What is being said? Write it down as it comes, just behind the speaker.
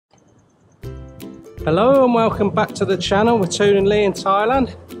Hello and welcome back to the channel with Toon and Lee in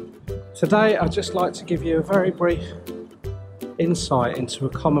Thailand. Today I'd just like to give you a very brief insight into a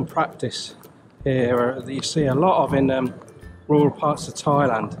common practice here that you see a lot of in rural parts of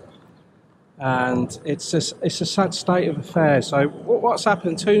Thailand, and it's a sad state of affairs. So what's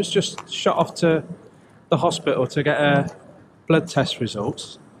happened, Toon's just shot off to the hospital to get her blood test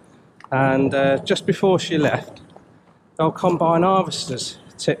results, and just before she left, our combine harvesters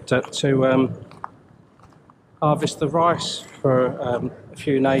tipped up to harvest the rice for a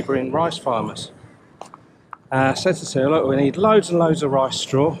few neighbouring rice farmers. Said to her, look, we need loads and loads of rice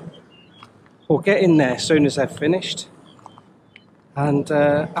straw. We'll get in there as soon as they've finished and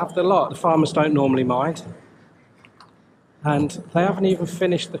have the lot. The farmers don't normally mind, and they haven't even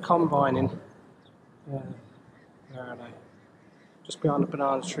finished the combining. Where are they? Just behind the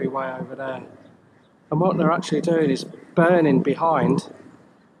banana tree way over there. And what they're actually doing is burning behind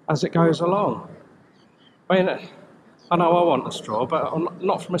as it goes along. I mean, I know I want a straw, but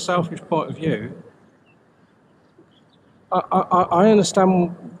not from a selfish point of view. I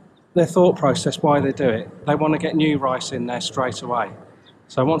understand their thought process, why they do it. They want to get new rice in there straight away.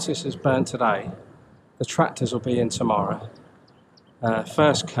 So once this is burnt today, the tractors will be in tomorrow.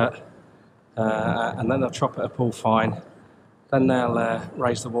 First cut, and then they'll chop it up all fine. Then they'll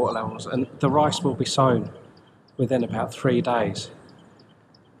raise the water levels, and the rice will be sown within about 3 days.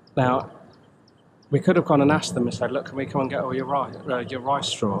 Now, we could have gone and asked them and said, look, can we come and get all your rice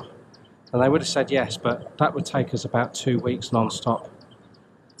straw? And they would have said yes, but that would take us about 2 weeks non-stop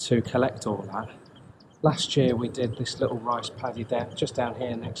to collect all that. Last year we did this little rice paddy just down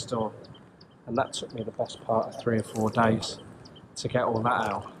here next door, and that took me the best part of 3 or 4 days to get all that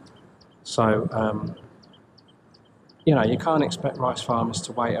out. So, you know, you can't expect rice farmers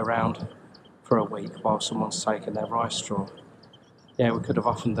to wait around for a week while someone's taking their rice straw. Yeah, we could have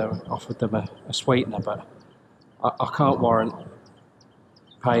offered them a sweetener, but I can't warrant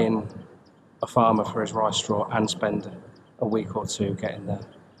paying a farmer for his rice straw and spend a week or two getting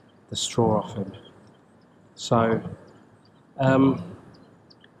the straw off him. So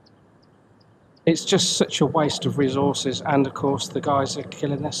it's just such a waste of resources, and of course the guys are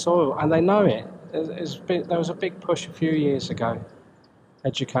killing their soil, and they know it. There was a big push a few years ago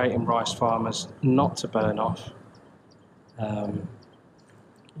educating rice farmers not to burn off.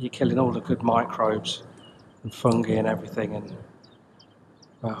 You're killing all the good microbes and fungi and everything, and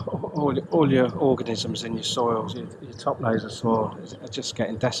all your organisms in your soils, your top layers of soil are just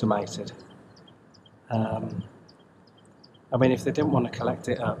getting decimated. I mean, if they didn't want to collect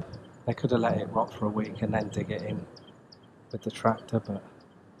it up, they could have let it rot for a week and then dig it in with the tractor, but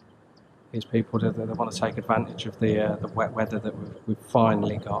these people, they want to take advantage of the wet weather that we've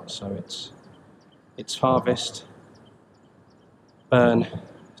finally got. So it's harvest, burn,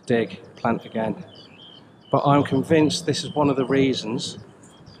 dig, plant again. But I'm convinced this is one of the reasons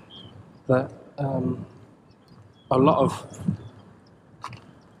that a lot of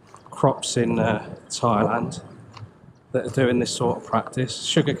crops in Thailand that are doing this sort of practice,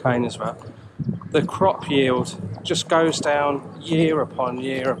 sugarcane as well, the crop yield just goes down year upon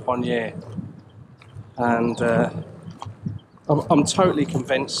year upon year. And I'm totally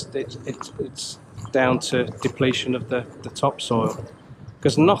convinced it's down to depletion of the topsoil,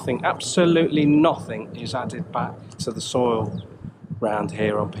 because nothing, absolutely nothing, is added back to the soil round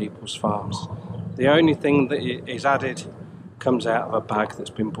here on people's farms. The only thing that is added comes out of a bag that's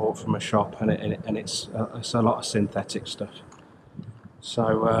been bought from a shop, and it's a lot of synthetic stuff.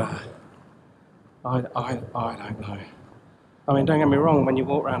 So I don't know. I mean, don't get me wrong, when you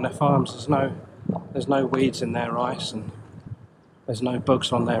walk around their farms, there's no weeds in their rice, and there's no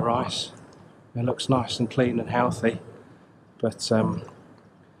bugs on their rice. It looks nice and clean and healthy, but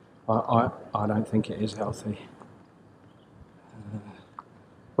I don't think it is healthy.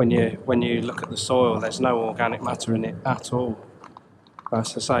 When you look at the soil, there's no organic matter in it at all.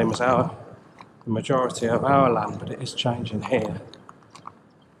 That's the same as the majority of our land, but it is changing here.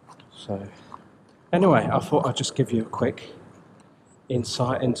 So anyway, I thought I'd just give you a quick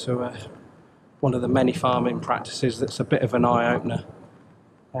insight into one of the many farming practices that's a bit of an eye-opener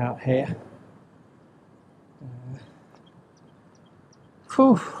out here.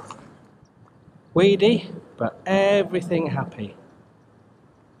 Whew. Weedy, but everything happy.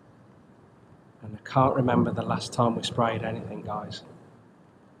 And I can't remember the last time we sprayed anything, guys.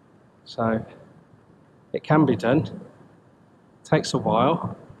 So it can be done. Takes a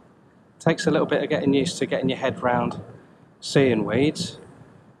while. Takes a little bit of getting used to getting your head round seeing weeds.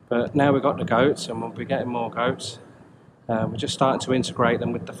 But now we've got the goats, and we'll be getting more goats. We're just starting to integrate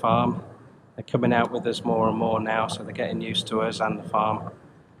them with the farm. They're coming out with us more and more now, so they're getting used to us and the farm.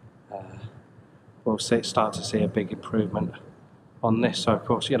 we'll start to see a big improvement on this. So of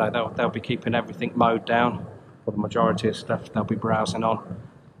course, you know, they'll be keeping everything mowed down, or the majority of stuff they'll be browsing on,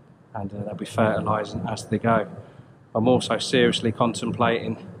 and they'll be fertilising as they go. I'm also seriously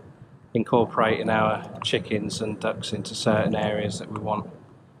contemplating incorporating our chickens and ducks into certain areas that we want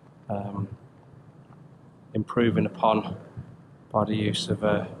improving upon by the use of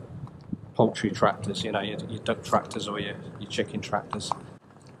poultry tractors, you know, your duck tractors or your chicken tractors.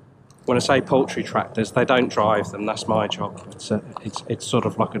 When I say poultry tractors, they don't drive them, that's my job. It's sort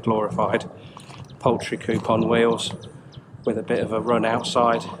of like a glorified poultry coop on wheels with a bit of a run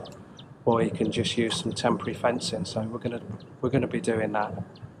outside, or you can just use some temporary fencing. So we're gonna be doing that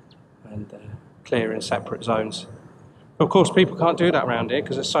and clearing separate zones. Of course, people can't do that around here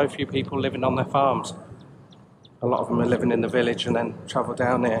because there's so few people living on their farms. A lot of them are living in the village and then travel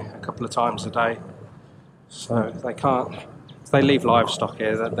down here a couple of times a day. So they can't, if they leave livestock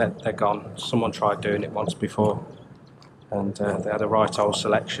here, they're gone. Someone tried doing it once before, and they had a right old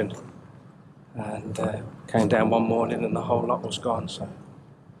selection, and came down one morning and the whole lot was gone. So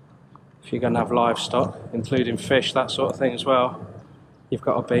if you're going to have livestock, including fish, that sort of thing as well, you've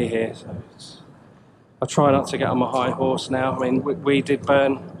got to be here. So I try not to get on my high horse now. I mean, we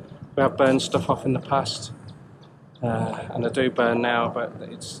have burned stuff off in the past, and I do burn now, but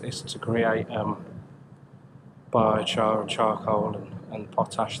it's to create biochar and charcoal and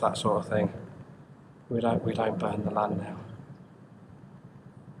potash, that sort of thing. We don't burn the land now.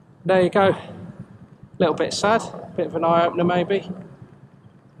 There you go. A little bit sad, a bit of an eye opener maybe.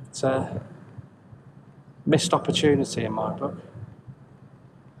 It's a missed opportunity in my book.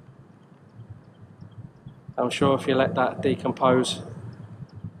 I'm sure if you let that decompose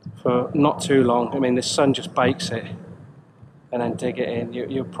for not too long, I mean, the sun just bakes it, and then dig it in,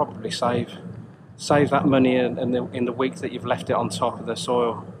 you'll probably save that money in the week that you've left it on top of the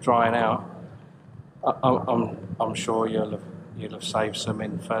soil drying out. I'm sure you'll have saved some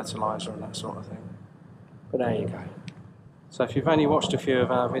in fertiliser and that sort of thing. But there you go. So if you've only watched a few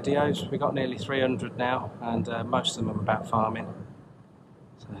of our videos, we've got nearly 300 now, and most of them are about farming.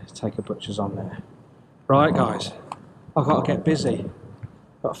 So take a butcher's on there. Right guys, I've got to get busy.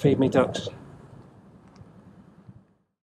 Got to feed me ducks.